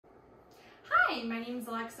Hi, my name is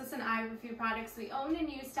Alexis and I have a few products we own and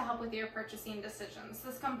use to help with your purchasing decisions.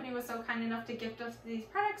 This company was so kind enough to gift us these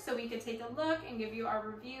products so we could take a look and give you our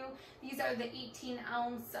review. These are the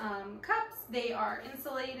 18-ounce cups. They are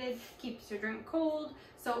insulated, keeps your drink cold.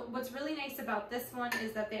 So what's really nice about this one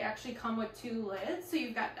is that they actually come with 2 lids, so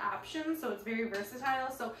you've got options, so it's very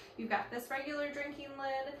versatile. So you've got this regular drinking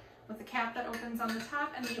lid with a cap that opens on the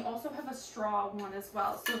top, and then you also have a straw one as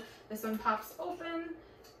well. So this one pops open,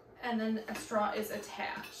 and then a straw is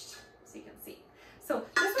attached, so you can see. So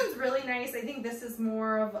this one's really nice. I think this is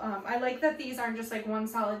more of, I like that these aren't just like one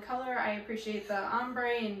solid color. I appreciate the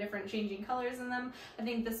ombre and different changing colors in them. I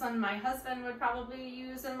think this one my husband would probably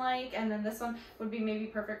use and like, and then this one would be maybe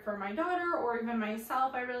perfect for my daughter or even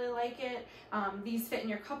myself. I really like it. These fit in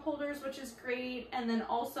your cup holders, which is great. And then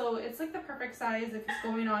also it's like the perfect size if it's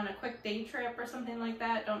going on a quick day trip or something like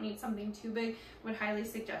that. Don't need something too big. Would highly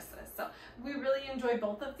suggest this. So we really enjoy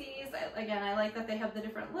both of these. Again, I like that they have the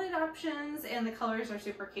different lid options and the colors are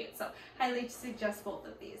super cute. So highly suggest both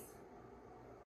of these.